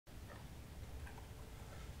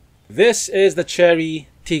This is the Chery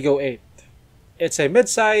Tiggo 8. It's a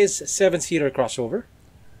mid-size 7-seater crossover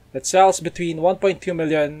that sells between 1.2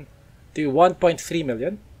 million to 1.3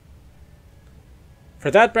 million. For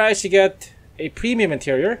that price, you get a premium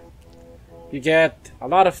interior, you get a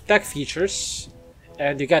lot of tech features,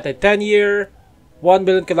 and you get a 10-year, 1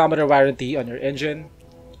 million kilometer warranty on your engine.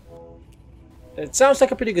 It sounds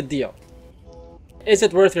like a pretty good deal. Is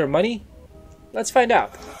it worth your money? Let's find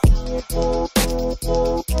out.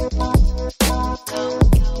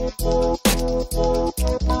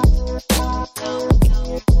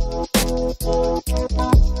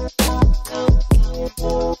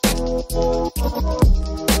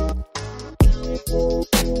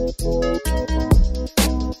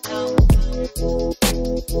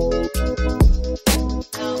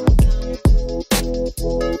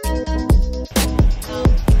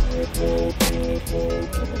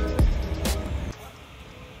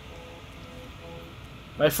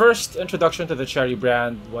 My first introduction to the Chery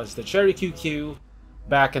brand was the Chery QQ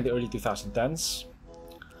back in the early 2010s.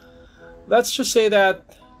 Let's just say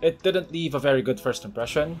that it didn't leave a very good first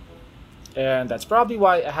impression, and that's probably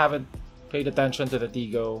why I haven't paid attention to the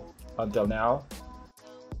Tiggo until now.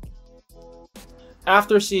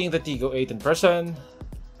 After seeing the Tiggo 8 in person,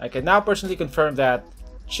 I can now personally confirm that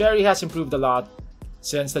Chery has improved a lot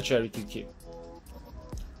since the Chery QQ.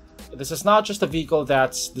 This is not just a vehicle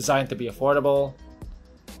that's designed to be affordable.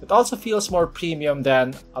 It also feels more premium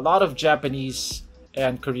than a lot of Japanese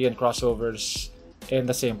and Korean crossovers in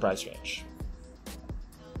the same price range.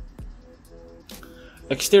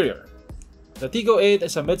 Exterior. The Tiggo 8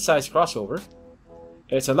 is a mid-size crossover.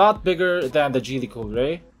 It's a lot bigger than the Geely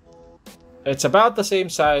Ray. It's about the same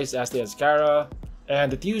size as the Azkarra,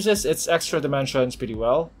 and it uses its extra dimensions pretty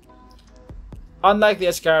well. Unlike the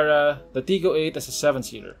Azkarra, the Tiggo 8 is a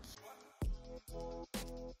 7-seater.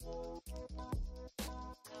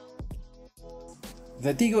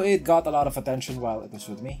 The Tiggo 8 got a lot of attention while it was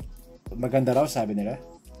with me. Maganda raw, sabi nila.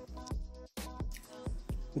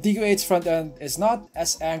 The Tiggo 8's front end is not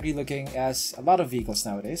as angry looking as a lot of vehicles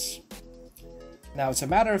nowadays. Now, it's a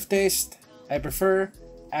matter of taste. I prefer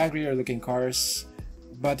angrier looking cars,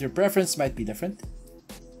 but your preference might be different.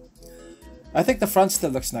 I think the front still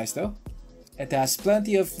looks nice though. It has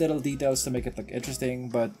plenty of little details to make it look interesting,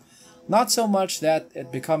 but not so much that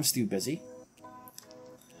it becomes too busy.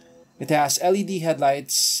 It has LED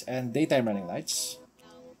headlights and daytime running lights.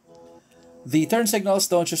 The turn signals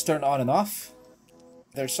don't just turn on and off.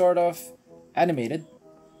 They're sort of animated.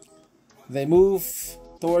 They move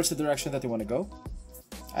towards the direction that you want to go.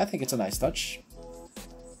 I think it's a nice touch.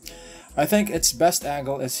 I think its best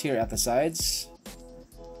angle is here at the sides.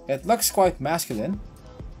 It looks quite masculine.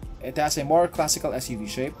 It has a more classical SUV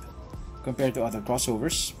shape compared to other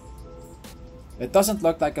crossovers. It doesn't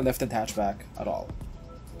look like a lifted hatchback at all.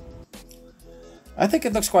 I think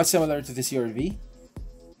it looks quite similar to the CR-V,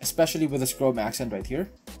 especially with this chrome accent right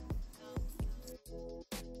here.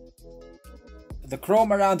 The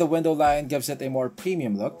chrome around the window line gives it a more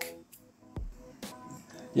premium look.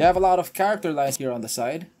 You have a lot of character lines here on the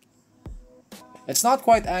side. It's not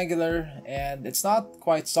quite angular, and it's not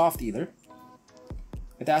quite soft either.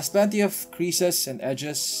 It has plenty of creases and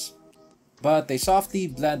edges, but they softly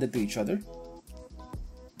blend into each other.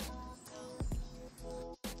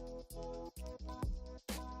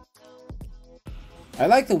 I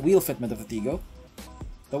like the wheel fitment of the Tiggo.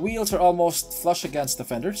 The wheels are almost flush against the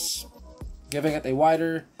fenders, giving it a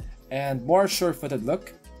wider and more sure-footed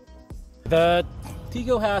look. The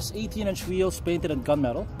Tiggo has 18-inch wheels painted in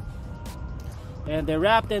gunmetal, and they're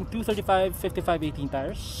wrapped in 235 55/18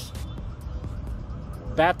 tires.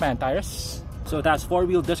 Batman tires. So it has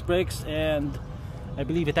 4-wheel disc brakes, and I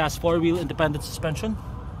believe it has 4-wheel independent suspension.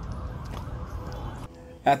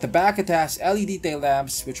 At the back, it has LED tail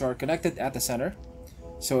lamps which are connected at the center.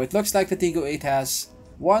 So it looks like the Tiggo 8 has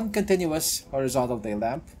one continuous horizontal tail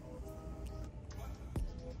lamp.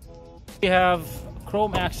 We have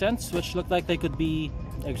chrome accents which look like they could be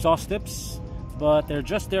exhaust tips, but they're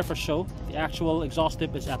just there for show. The actual exhaust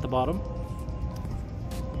tip is at the bottom.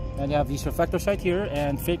 And you have these reflectors right here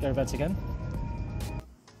and fake air vents again.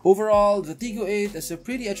 Overall, the Tiggo 8 is a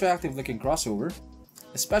pretty attractive looking crossover,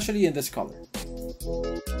 especially in this color.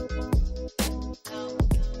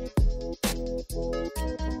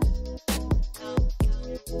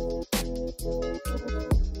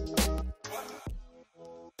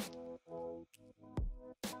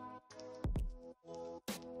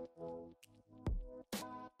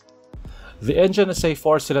 The engine is a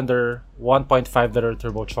 4-cylinder, 1.5-liter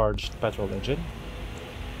turbocharged petrol engine.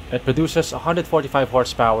 It produces 145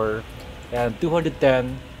 horsepower and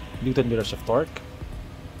 210 Newton meters of torque.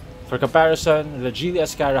 For comparison, the Geely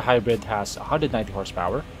Azkarra hybrid has 190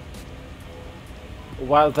 horsepower,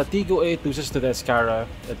 while the Tiggo 8 loses to the Azkarra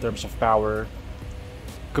in terms of power.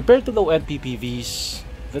 Compared to low-end PPVs,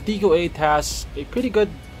 the Tiggo 8 has a pretty good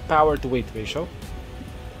power-to-weight ratio.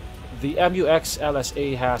 The MUX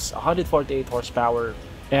LSA has 148 horsepower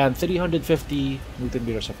and 350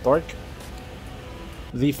 Nm of torque.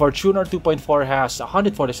 The Fortuner 2.4 has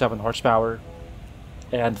 147 horsepower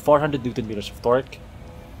and 400 Nm of torque.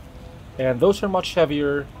 And those are much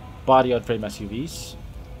heavier body-on-frame SUVs.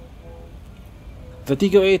 The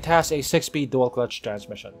Tiggo 8 has a 6-speed dual-clutch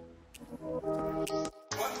transmission.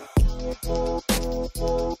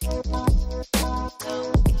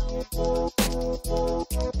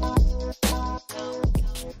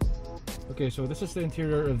 Okay, so this is the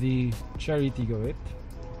interior of the Chery Tiggo 8.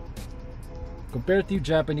 Compared to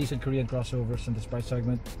Japanese and Korean crossovers in this price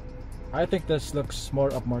segment, I think this looks more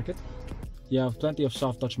upmarket. You have plenty of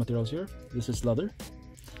soft touch materials here. This is leather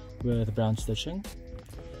with brown stitching.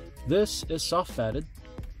 This is soft padded.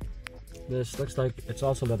 This looks like it's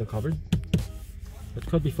also leather covered. It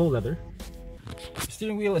could be full leather. The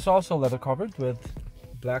steering wheel is also leather covered with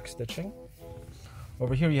black stitching.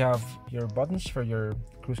 Over here you have your buttons for your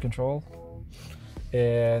cruise control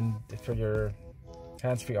and for your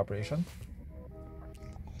hands-free operation.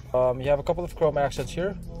 You have a couple of chrome accents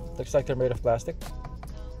here. Looks like they're made of plastic.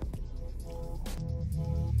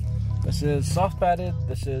 This is soft padded.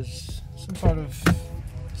 This is some sort of,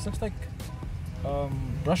 this looks like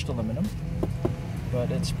brushed aluminum, but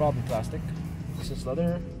it's probably plastic. This is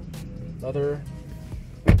leather.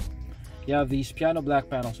 You have these piano black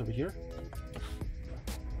panels over here.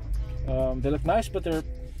 They look nice, but they're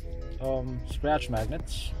scratch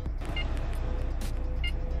magnets.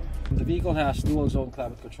 The vehicle has dual zone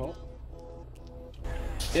climate control,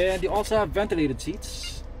 and you also have ventilated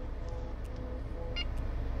seats.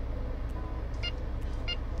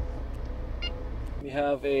 We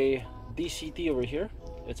have a DCT over here.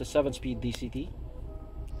 It's a 7-speed DCT.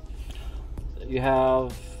 You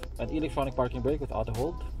have an electronic parking brake with auto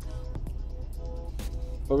hold.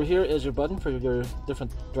 Over here is your button for your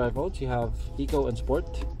different drive modes. You have Eco and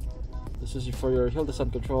Sport. This is for your hill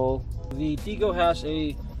descent control. The Tiggo has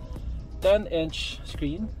a 10-inch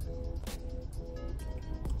screen.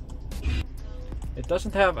 It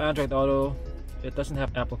doesn't have Android Auto. It doesn't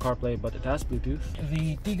have Apple CarPlay, but it has Bluetooth.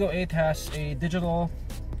 The Tiggo 8 has a digital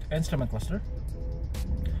instrument cluster.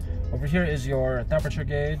 Over here is your temperature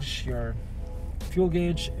gauge, your fuel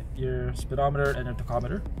gauge, your speedometer, and your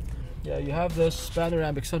tachometer. Yeah, you have this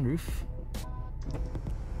panoramic sunroof.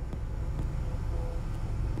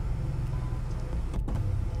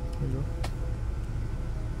 There you go.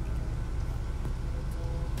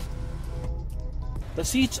 The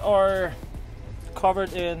seats are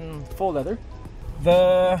covered in faux leather.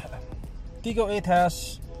 The Tiggo 8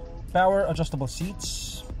 has power adjustable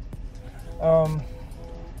seats.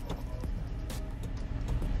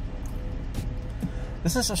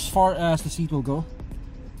 This is as far as the seat will go,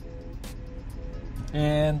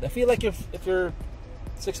 and I feel like if you're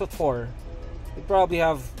 6'4", you probably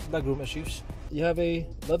have legroom issues. You have a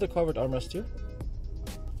leather covered armrest here.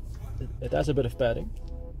 It has a bit of padding.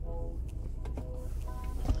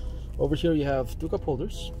 Over here you have 2 cup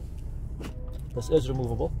holders. This is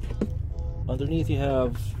removable. Underneath you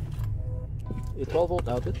have a 12-volt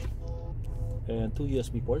outlet and 2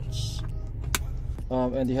 USB ports.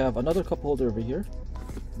 And you have another cup holder over here.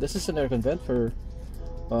 This is an air vent for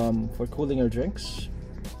cooling your drinks.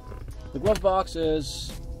 The glove box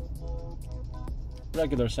is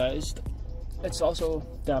regular sized. It's also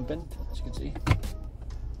dampened, as you can see.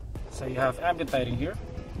 So you have ambient lighting here.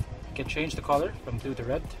 You can change the color from blue to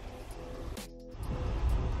red.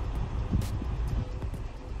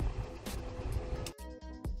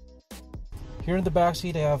 Here in the back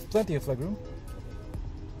seat, I have plenty of legroom.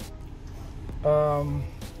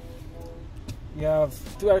 You have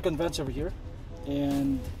 2 aircon vents over here,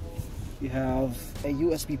 and you have a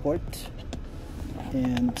USB port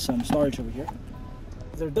and some storage over here.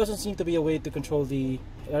 There doesn't seem to be a way to control the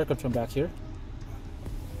aircon from back here.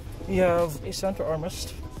 You have a center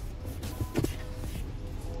armrest.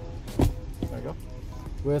 There you go.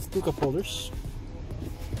 With 2 cup holders.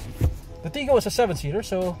 The Tiggo is a 7-seater,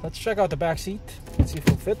 so let's check out the back seat and see if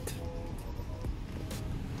it'll fit.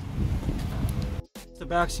 It's the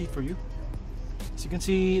back seat for you. As you can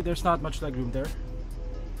see, there's not much legroom there,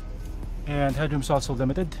 and headroom's also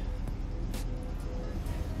limited.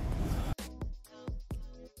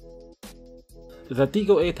 The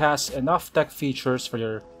Tiggo 8 has enough tech features for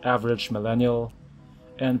your average millennial,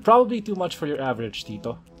 and probably too much for your average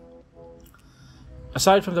Tito.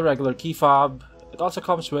 Aside from the regular key fob, it it also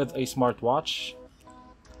comes with a smartwatch.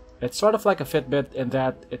 It's sort of like a Fitbit in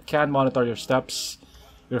that it can monitor your steps,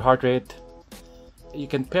 your heart rate. You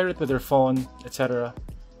can pair it with your phone, etc.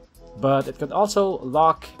 But it can also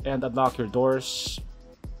lock and unlock your doors.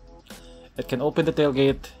 It can open the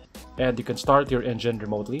tailgate, and you can start your engine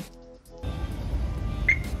remotely.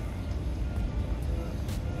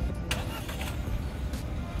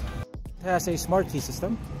 It has a smart key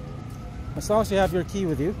system. As long as you have your key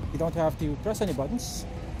with you, you don't have to press any buttons.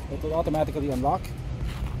 It will automatically unlock,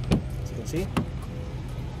 as you can see.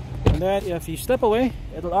 And then if you step away,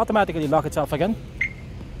 it will automatically lock itself again,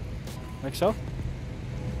 like so.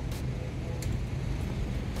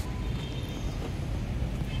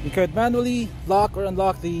 You could manually lock or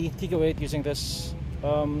unlock the Tiggo 8 using this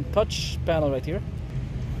touch panel right here.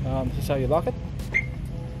 This is how you lock it.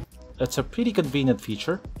 It's a pretty convenient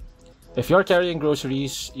feature. If you're carrying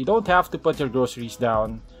groceries, you don't have to put your groceries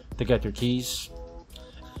down to get your keys.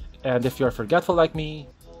 And if you're forgetful like me,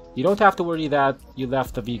 you don't have to worry that you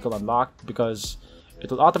left the vehicle unlocked because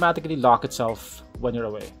it will automatically lock itself when you're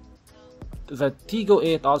away. The Tiggo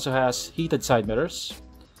 8 also has heated side mirrors.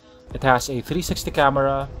 It has a 360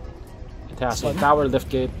 camera. It has a power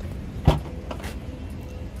liftgate.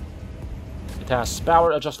 It has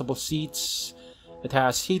power adjustable seats. It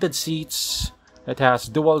has heated seats. It has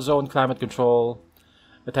dual zone climate control.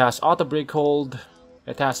 It has auto brake hold.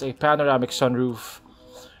 It has a panoramic sunroof.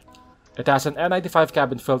 It has an N95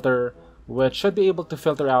 cabin filter, which should be able to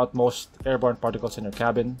filter out most airborne particles in your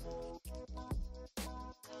cabin.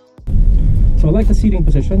 So I like the seating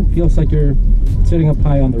position. Feels like you're sitting up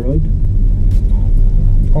high on the road.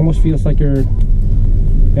 Almost feels like you're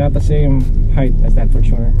at the same height as that for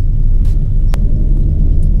sure.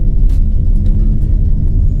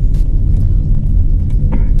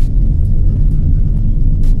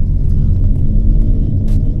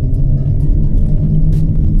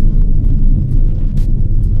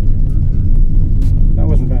 That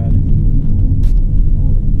wasn't bad.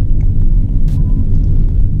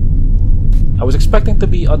 I was expecting to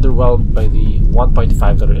be underwhelmed by the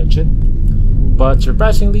 1.5-liter engine, but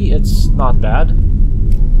surprisingly it's not bad.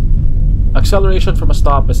 Acceleration from a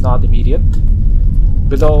stop is not immediate.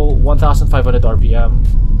 Below 1500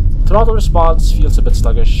 RPM, throttle response feels a bit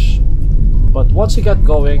sluggish, but once you get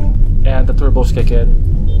going and the turbos kick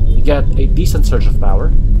in, you get a decent surge of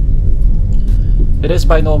power. It is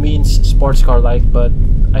by no means sports car-like, but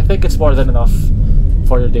I think it's more than enough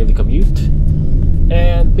for your daily commute,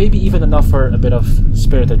 and maybe even enough for a bit of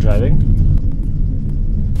spirited driving.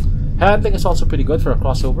 Handling is also pretty good for a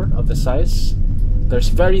crossover of this size. There's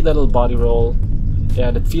very little body roll,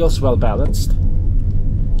 and it feels well balanced.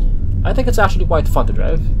 I think it's actually quite fun to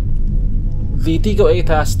drive. The Tiggo 8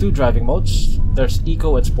 has two driving modes. There's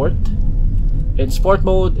Eco and Sport. In Sport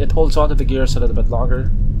mode, it holds onto the gears a little bit longer.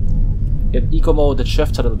 In Eco mode, it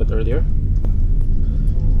shifts a little bit earlier.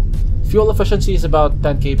 Fuel efficiency is about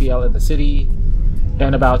 10 kpl in the city,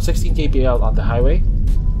 and about 16 kpl on the highway.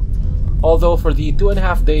 Although for the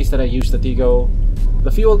 2.5 days that I used the Tiggo,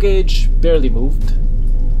 the fuel gauge barely moved.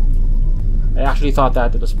 I actually thought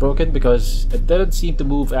that it was broken because it didn't seem to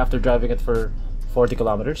move after driving it for 40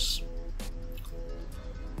 kilometers.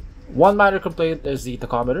 One minor complaint is the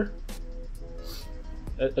tachometer.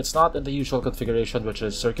 It's not in the usual configuration, which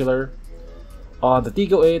is circular. On the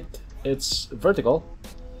Tiggo 8, it's vertical,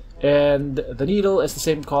 and the needle is the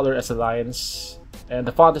same color as the lines, and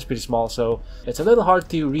the font is pretty small, so it's a little hard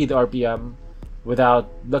to read the RPM without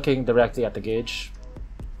looking directly at the gauge.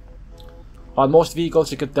 On most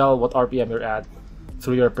vehicles, you can tell what RPM you're at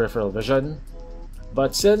through your peripheral vision,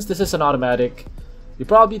 but since this is an automatic, you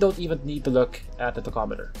probably don't even need to look at the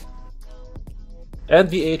tachometer.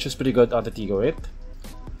 NVH is pretty good on the Tiggo 8.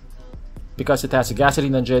 Because it has a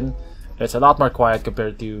gasoline engine, it's a lot more quiet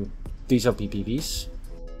compared to diesel PPVs.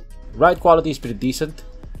 Ride quality is pretty decent,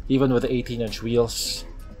 even with the 18-inch wheels.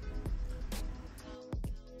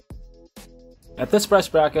 At this price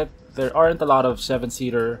bracket, there aren't a lot of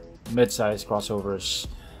 7-seater mid-size crossovers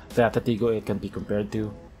that the Tiggo 8 can be compared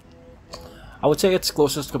to. I would say its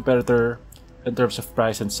closest competitor in terms of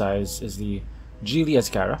price and size is the Geely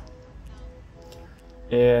Azkarra.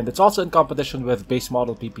 And it's also in competition with base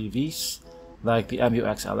model PPVs like the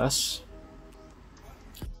MUX LS.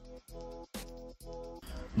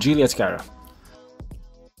 Geely Azkarra.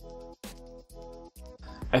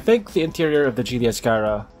 I think the interior of the Geely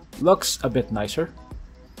Azkarra looks a bit nicer.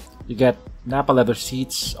 You get Nappa leather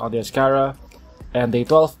seats on the Azkarra and a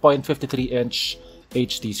 12.53-inch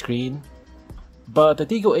HD screen. But the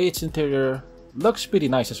Tiggo 8's interior looks pretty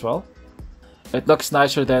nice as well. It looks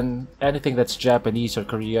nicer than anything that's Japanese or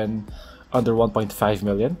Korean under 1.5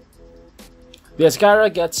 million. The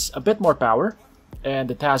Azkarra gets a bit more power, and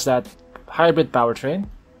it has that hybrid powertrain.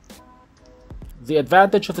 The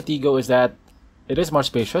advantage of the Tiggo is that it is more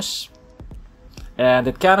spacious, and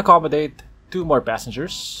it can accommodate 2 more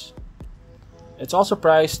passengers. It's also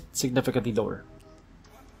priced significantly lower.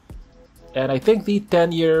 And I think the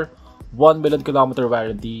 10-year, 1 million kilometer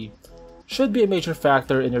warranty should be a major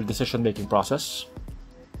factor in your decision-making process.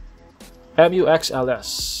 MUX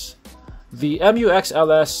LS. The MUX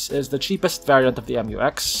LS is the cheapest variant of the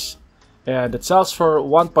MUX, and it sells for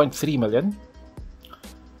 1.3 million.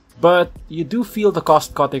 But you do feel the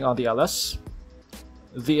cost cutting on the LS.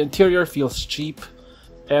 The interior feels cheap,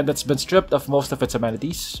 and it's been stripped of most of its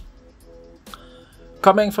amenities.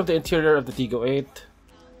 Coming from the interior of the Tiggo 8,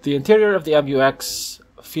 the interior of the MUX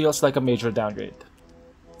feels like a major downgrade.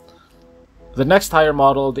 The next higher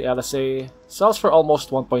model, the LSA, sells for almost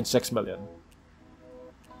 1.6 million.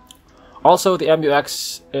 Also, the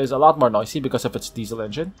MUX is a lot more noisy because of its diesel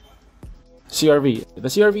engine. CRV. The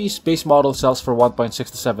CRV's base model sells for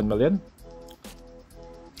 1.67 million,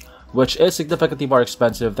 which is significantly more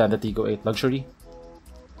expensive than the Tiggo 8 Luxury.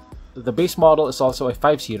 The base model is also a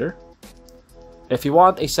 5-seater. If you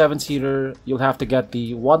want a 7-seater, you'll have to get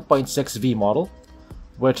the 1.6V model,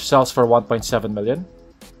 which sells for 1.7 million.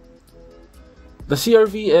 The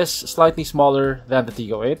CRV is slightly smaller than the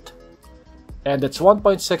Tiggo 8, and its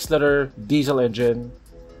 1.6-liter diesel engine,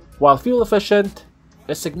 while fuel efficient,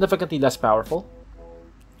 is significantly less powerful.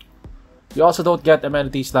 You also don't get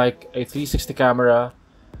amenities like a 360 camera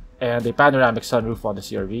and a panoramic sunroof on the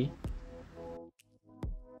CRV.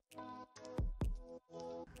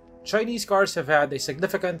 Chinese cars have had a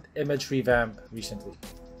significant image revamp recently.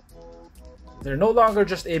 They're no longer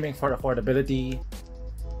just aiming for affordability,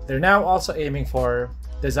 they're now also aiming for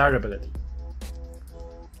desirability.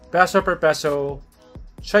 Peso per peso,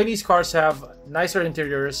 Chinese cars have nicer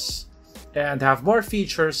interiors and have more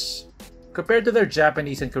features compared to their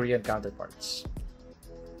Japanese and Korean counterparts.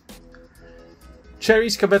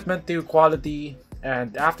 Chery's commitment to quality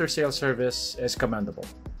and after-sales service is commendable.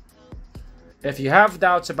 If you have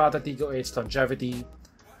doubts about the Tiggo 8's longevity,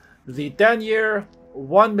 the 10-year,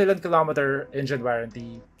 1 million kilometer engine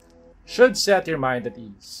warranty should set your mind at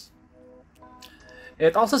ease.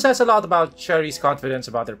 It also says a lot about Chery's confidence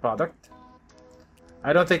about their product.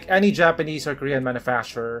 I don't think any Japanese or Korean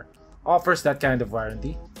manufacturer offers that kind of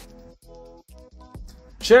warranty.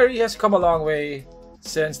 Chery has come a long way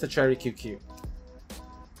since the Chery QQ.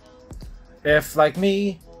 If, like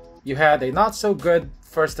me, you had a not so good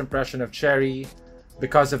first impression of Chery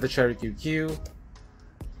because of the Chery QQ,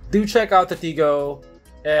 do check out the Tiggo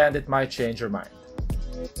and it might change your mind.